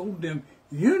time had told them,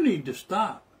 you need to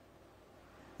stop.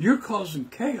 You're causing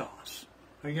chaos.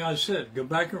 Like I said, go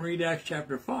back and read Acts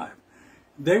chapter 5.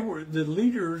 They were, the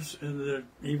leaders, and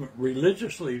even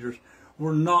religious leaders,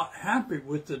 were not happy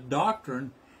with the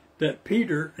doctrine that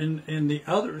Peter and the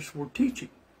others were teaching.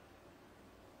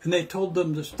 And they told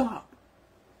them to stop.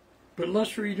 But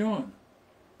let's read on.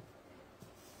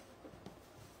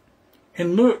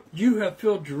 And look, you have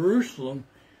filled Jerusalem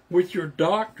with your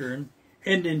doctrine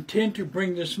and intend to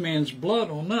bring this man's blood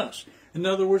on us. In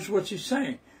other words, what's he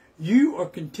saying? You are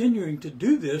continuing to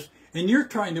do this, and you're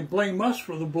trying to blame us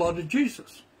for the blood of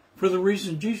Jesus, for the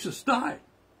reason Jesus died.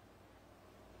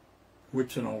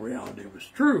 Which in all reality was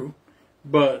true,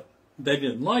 but they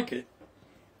didn't like it.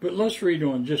 But let's read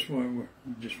on just one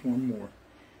more.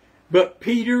 But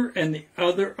Peter and the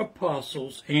other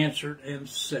apostles answered and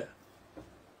said,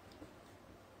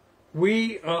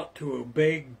 We ought to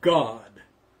obey God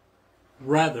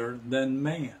rather than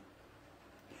man.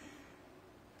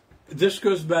 This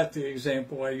goes back to the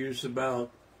example I used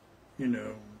about,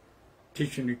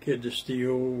 teaching a kid to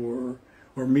steal,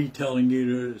 or me telling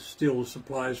you to steal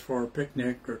supplies for our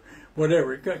picnic, or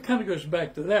whatever. It kind of goes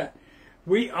back to that.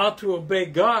 We ought to obey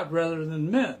God rather than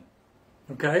men.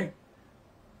 Okay?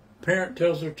 Parent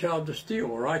tells their child to steal,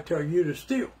 or I tell you to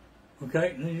steal.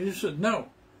 Okay? And you said no.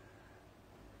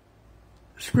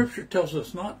 Scripture tells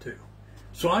us not to.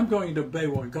 So I'm going to obey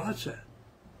what God said.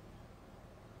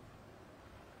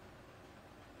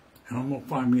 And I'm going to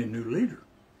find me a new leader.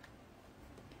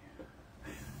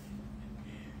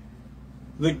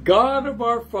 The God of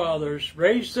our fathers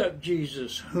raised up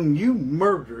Jesus, whom you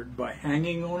murdered by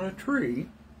hanging on a tree.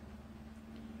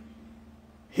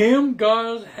 Him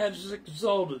God has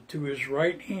exalted to his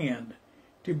right hand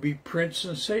to be Prince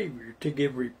and Savior, to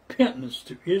give repentance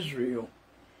to Israel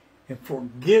and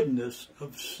forgiveness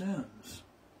of sins.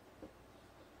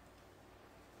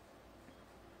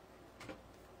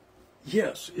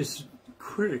 Yes, it's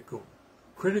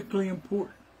critically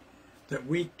important that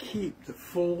we keep the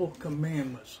full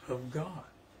commandments of God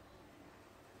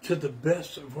to the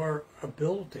best of our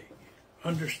ability.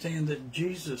 Understand that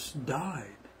Jesus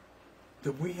died,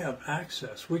 that we have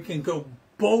access. We can go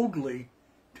boldly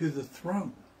to the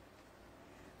throne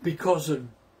because of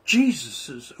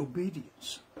Jesus'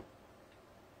 obedience.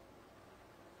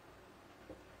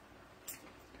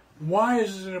 Why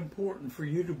is it important for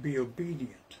you to be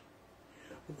obedient?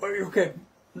 Okay,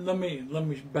 let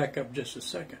me back up just a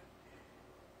second.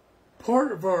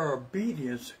 Part of our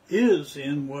obedience is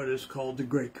in what is called the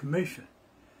Great Commission.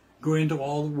 Go into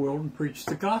all the world and preach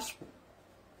the gospel.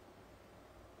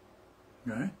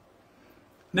 Okay?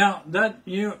 Now, that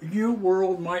your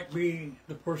world might be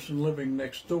the person living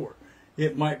next door.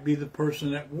 It might be the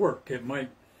person at work. It might,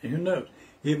 who knows?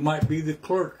 It might be the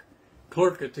clerk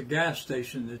at the gas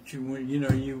station that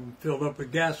you filled up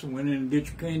with gas and went in and get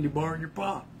your candy bar and your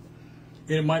pop.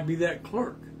 It might be that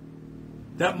clerk.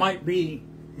 That might be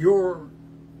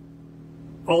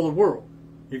all the world.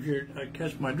 If you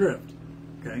catch my drift,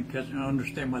 okay,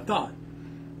 understand my thought.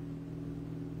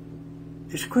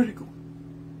 It's critical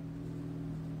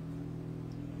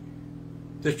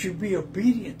that you be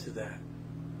obedient to that,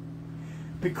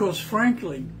 because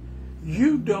frankly,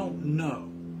 you don't know.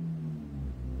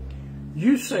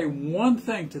 You say one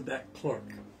thing to that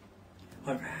clerk.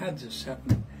 I've had this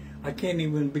happen. I can't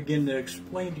even begin to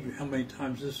explain to you how many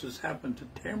times this has happened to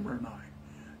Tamara and I.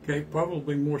 Okay,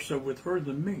 probably more so with her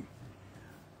than me.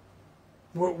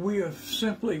 What we have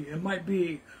simply, it might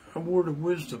be a word of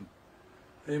wisdom.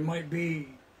 It might be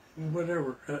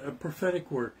whatever, a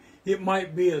prophetic word. It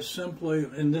might be as simply,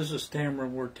 and this is Tamara,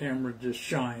 where Tamara just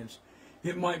shines.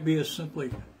 It might be as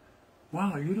simply,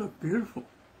 wow, you look beautiful.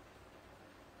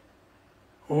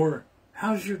 Or,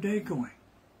 how's your day going?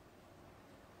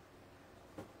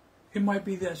 It might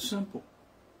be that simple.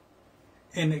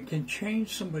 And it can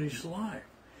change somebody's life.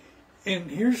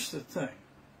 And here's the thing.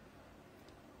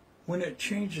 When it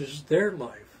changes their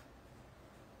life,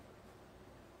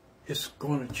 it's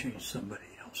going to change somebody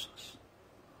else's.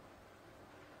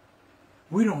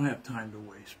 We don't have time to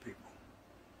waste, people.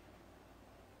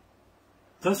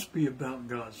 Let's be about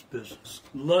God's business.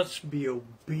 Let's be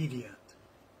obedient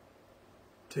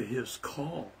to his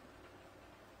call.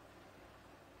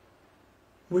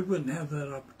 We wouldn't have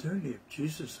that opportunity if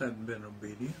Jesus hadn't been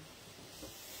obedient.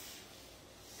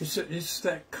 It's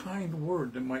that kind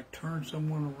word that might turn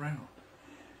someone around.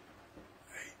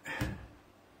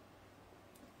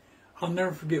 I'll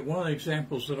never forget one of the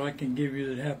examples that I can give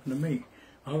you that happened to me.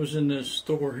 I was in this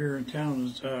store here in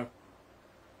town,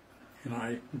 and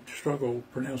I struggle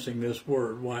pronouncing this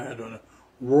word. Why, I don't know.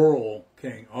 Rural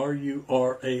King,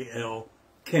 R-U-R-A-L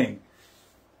King.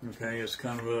 Okay, it's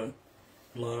kind of a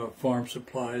lot of farm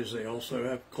supplies. They also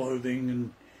have clothing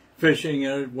and fishing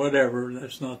and whatever.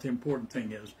 That's not the important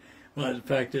thing is. Well, the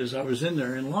fact is, I was in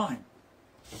there in line.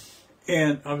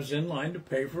 And I was in line to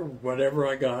pay for whatever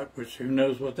I got, which who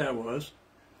knows what that was.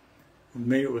 For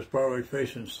me, it was probably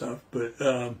fish and stuff. But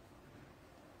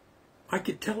I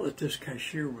could tell that this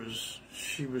cashier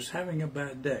she was having a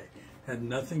bad day. Had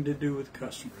nothing to do with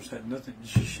customers. Had nothing.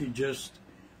 She just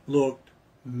looked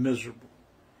miserable.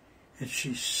 And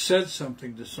she said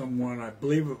something to someone, I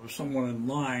believe it was someone in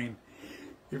line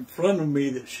in front of me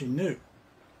that she knew.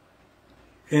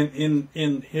 And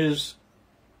in his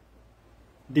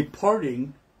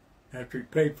departing, after he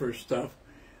paid for his stuff,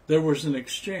 there was an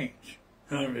exchange,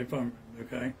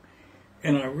 okay?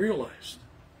 And I realized.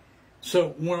 So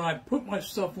when I put my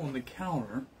stuff on the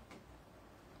counter,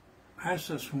 I asked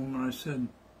this woman, I said,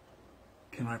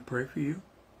 "Can I pray for you?"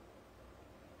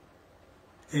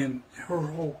 And her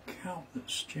whole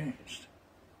countenance changed.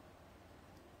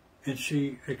 And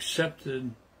she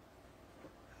accepted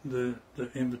the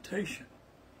invitation.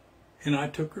 And I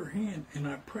took her hand and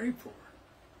I prayed for her.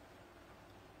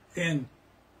 And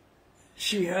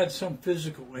she had some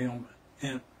physical ailment.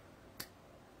 And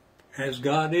as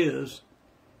God is,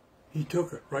 he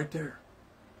took it right there.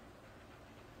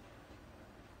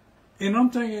 And I'm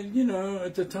thinking,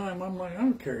 at the time, I'm like, I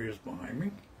don't care who's behind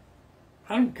me.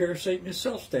 I don't care if Satan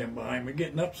himself stand behind me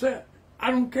getting upset. I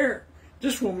don't care.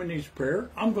 This woman needs prayer.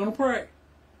 I'm going to pray.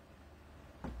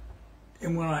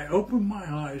 And when I opened my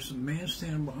eyes, the man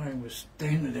standing behind was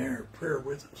standing there in prayer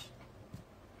with us.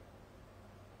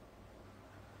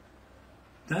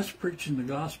 That's preaching the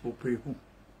gospel, people.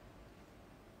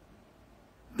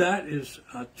 That is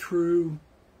a true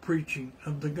preaching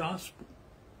of the gospel.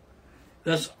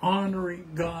 That's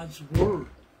honoring God's word.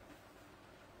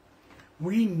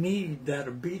 We need that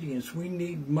obedience. We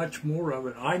need much more of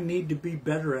it. I need to be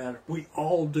better at it. We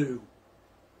all do.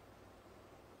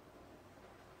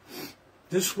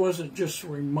 This wasn't just a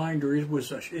reminder.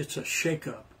 It's a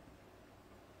shake-up.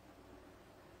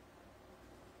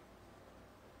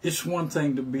 It's one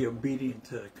thing to be obedient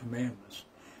to the commandments,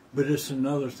 but it's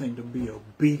another thing to be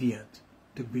obedient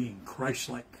to being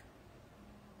Christ-like.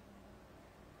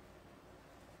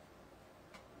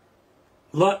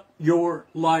 Let your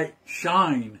light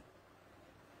shine.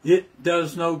 It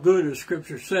does no good, as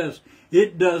Scripture says.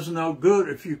 It does no good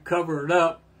if you cover it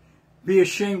up. Be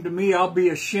ashamed of me, I'll be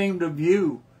ashamed of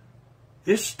you.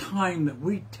 It's time that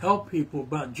we tell people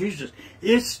about Jesus.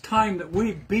 It's time that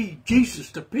we be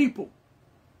Jesus to people.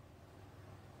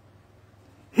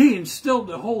 He instilled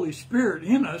the Holy Spirit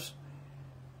in us.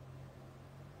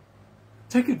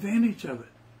 Take advantage of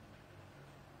it.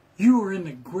 You are in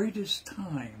the greatest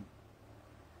time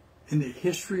in the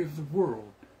history of the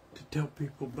world to tell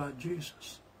people about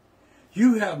Jesus.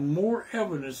 You have more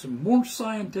evidence and more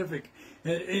scientific,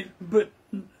 but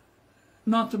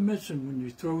not to mention when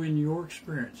you throw in your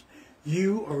experience,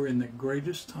 you are in the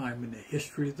greatest time in the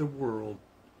history of the world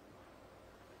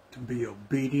to be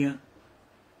obedient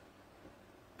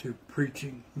to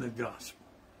preaching the gospel.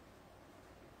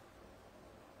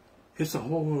 It's a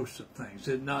whole host of things.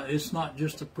 It's not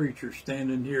just a preacher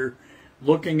standing here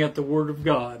looking at the Word of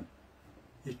God.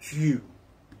 It's you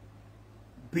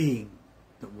being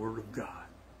the Word of God.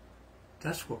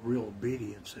 That's what real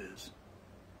obedience is.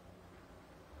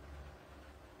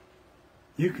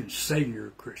 You can say you're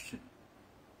a Christian,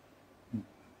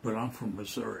 but I'm from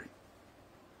Missouri.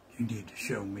 You need to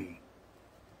show me.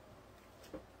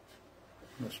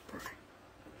 Let's pray.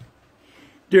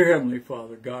 Dear Heavenly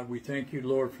Father, God, we thank you,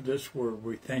 Lord, for this word.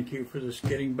 We thank you for this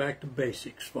getting back to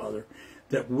basics, Father,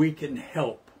 that we can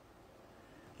help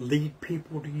lead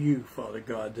people to you, Father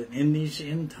God, that in these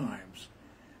end times,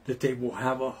 that they will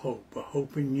have a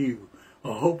hope in you,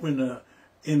 a hope in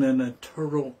an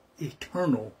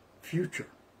eternal future.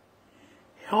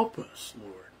 Help us,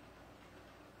 Lord.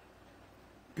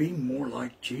 Be more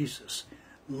like Jesus.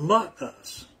 Let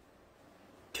us.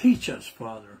 Teach us,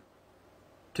 Father,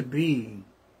 to be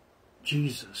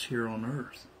Jesus here on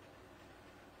earth.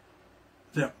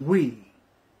 That we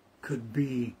could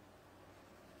be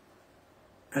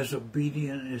as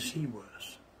obedient as he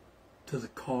was to the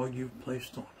call you've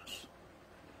placed on us.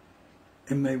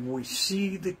 And may we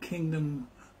see the kingdom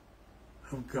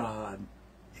of God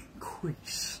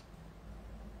increase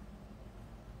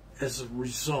as a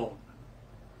result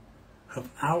of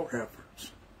our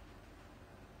efforts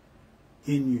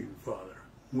in you, Father.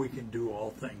 We can do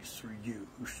all things through you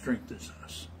who strengthens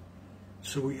us.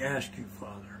 So we ask you,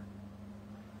 Father,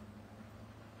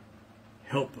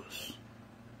 help us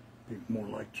be more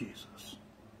like Jesus.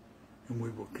 And we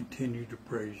will continue to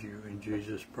praise you in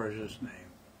Jesus' precious name.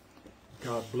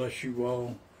 God bless you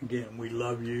all. Again, we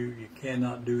love you. You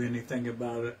cannot do anything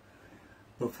about it.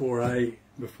 Before I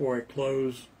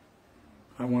close,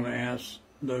 I want to ask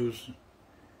those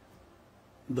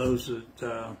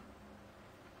that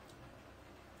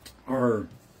are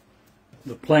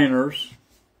the planners,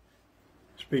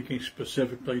 speaking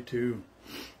specifically to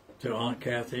Aunt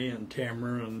Kathy and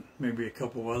Tamara and maybe a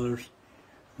couple others,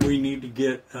 we need to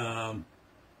get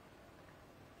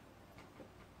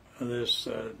this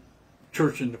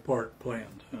church in the park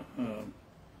planned.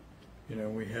 You know,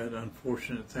 we had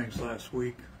unfortunate things last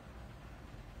week,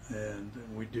 and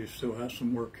we do still have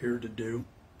some work here to do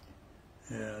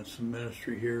and some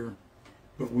ministry here,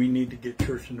 but we need to get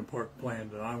church in the park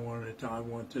planned. And I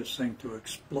want this thing to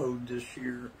explode this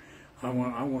year. I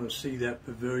want to see that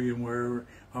pavilion wherever.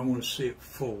 I want to see it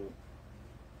full.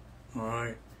 All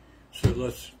right. So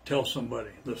let's tell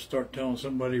somebody. Let's start telling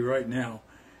somebody right now,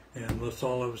 and let's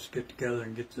all of us get together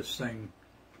and get this thing,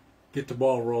 get the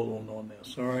ball rolling on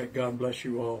this. All right. God bless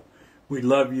you all. We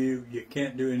love you. You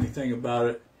can't do anything about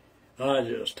it. I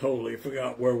just totally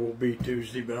forgot where we'll be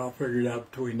Tuesday, but I'll figure it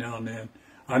out between now and then.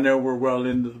 I know we're well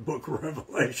into the book of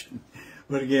Revelation,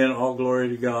 but again, all glory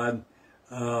to God.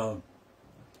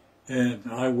 And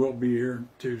I will be here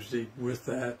Tuesday with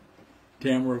that.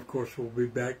 Tamara, of course, will be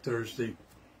back Thursday.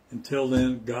 Until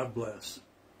then, God bless.